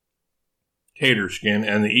Taterskin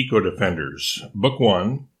and the Eco-Defenders, Book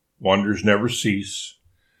 1, Wonders Never Cease,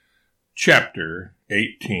 Chapter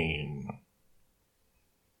 18.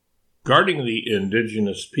 Guarding the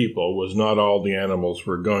indigenous people was not all the animals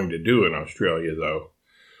were going to do in Australia, though.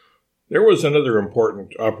 There was another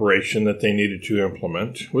important operation that they needed to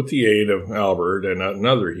implement, with the aid of Albert and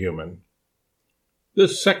another human.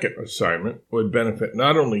 This second assignment would benefit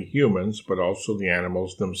not only humans, but also the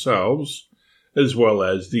animals themselves, as well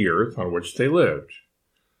as the earth on which they lived.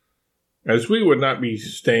 As we would not be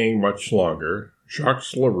staying much longer,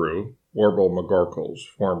 Jacques Leroux, Warble McGorkle's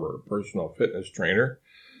former personal fitness trainer,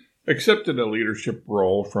 accepted a leadership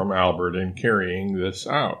role from Albert in carrying this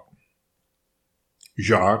out.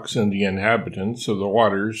 Jacques and the inhabitants of the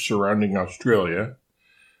waters surrounding Australia,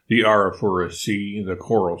 the Arafura Sea, the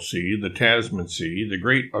Coral Sea, the Tasman Sea, the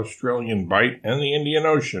Great Australian Bight, and the Indian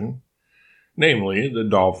Ocean, namely the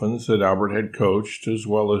dolphins that Albert had coached, as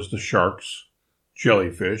well as the sharks,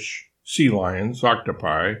 jellyfish, sea lions,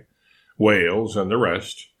 octopi, whales, and the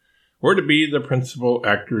rest, were to be the principal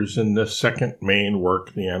actors in the second main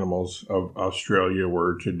work the animals of Australia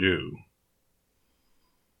were to do.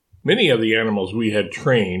 Many of the animals we had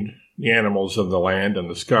trained, the animals of the land and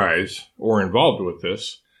the skies, were involved with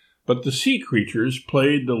this, but the sea creatures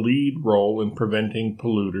played the lead role in preventing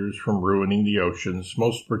polluters from ruining the oceans,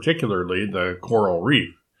 most particularly the coral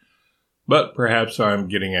reef. But perhaps I'm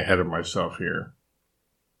getting ahead of myself here.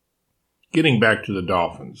 Getting back to the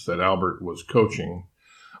dolphins that Albert was coaching,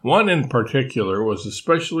 one in particular was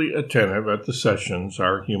especially attentive at the sessions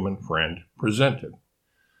our human friend presented.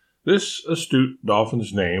 This astute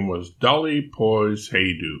dolphin's name was Dolly Poise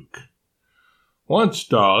Hayduke. Once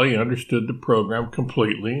Dolly understood the program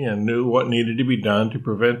completely and knew what needed to be done to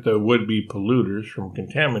prevent the would-be polluters from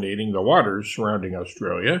contaminating the waters surrounding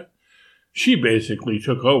Australia, she basically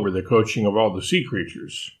took over the coaching of all the sea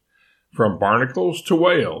creatures, from barnacles to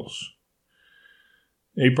whales.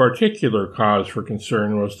 A particular cause for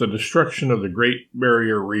concern was the destruction of the Great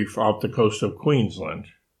Barrier Reef off the coast of Queensland.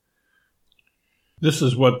 This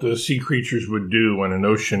is what the sea creatures would do when an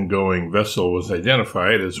ocean-going vessel was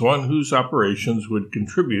identified as one whose operations would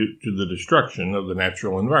contribute to the destruction of the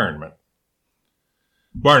natural environment.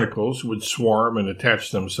 Barnacles would swarm and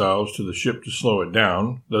attach themselves to the ship to slow it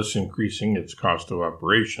down, thus increasing its cost of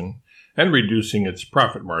operation and reducing its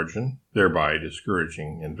profit margin, thereby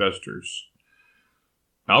discouraging investors.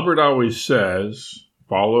 Albert always says,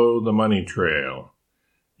 follow the money trail.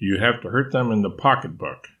 You have to hurt them in the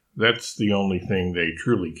pocketbook. That's the only thing they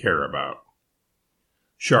truly care about.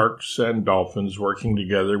 Sharks and dolphins working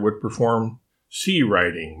together would perform sea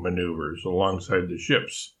riding maneuvers alongside the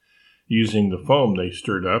ships, using the foam they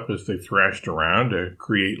stirred up as they thrashed around to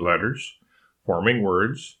create letters, forming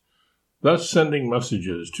words, thus sending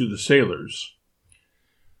messages to the sailors.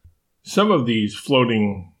 Some of these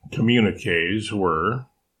floating communiques were,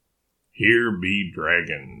 "Here be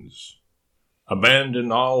dragons.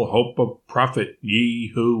 Abandon all hope of profit,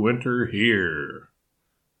 ye who enter here.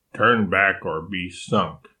 Turn back or be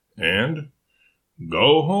sunk." And,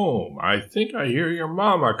 "Go home, I think I hear your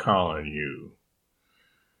mama calling you,"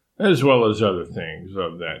 as well as other things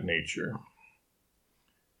of that nature.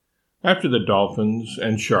 After the dolphins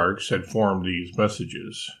and sharks had formed these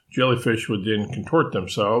messages, jellyfish would then contort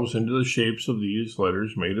themselves into the shapes of these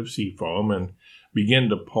letters made of sea foam and begin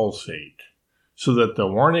to pulsate, so that the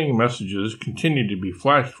warning messages continued to be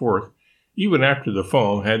flashed forth even after the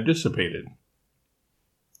foam had dissipated.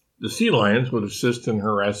 The sea lions would assist in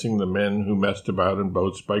harassing the men who messed about in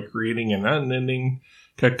boats by creating an unending,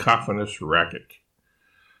 cacophonous racket.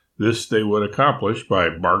 This they would accomplish by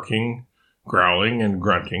barking, growling, and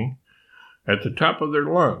grunting at the top of their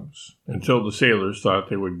lungs, until the sailors thought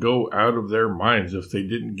they would go out of their minds if they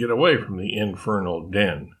didn't get away from the infernal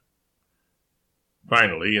den.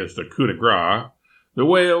 Finally, as the coup de grace, the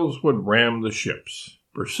whales would ram the ships,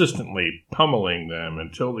 persistently pummeling them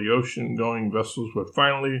until the ocean-going vessels would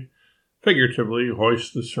finally, figuratively,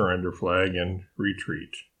 hoist the surrender flag and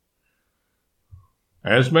retreat.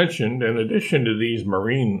 As mentioned, in addition to these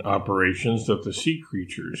marine operations that the sea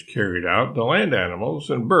creatures carried out, the land animals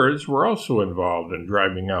and birds were also involved in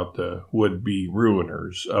driving out the would-be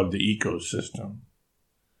ruiners of the ecosystem.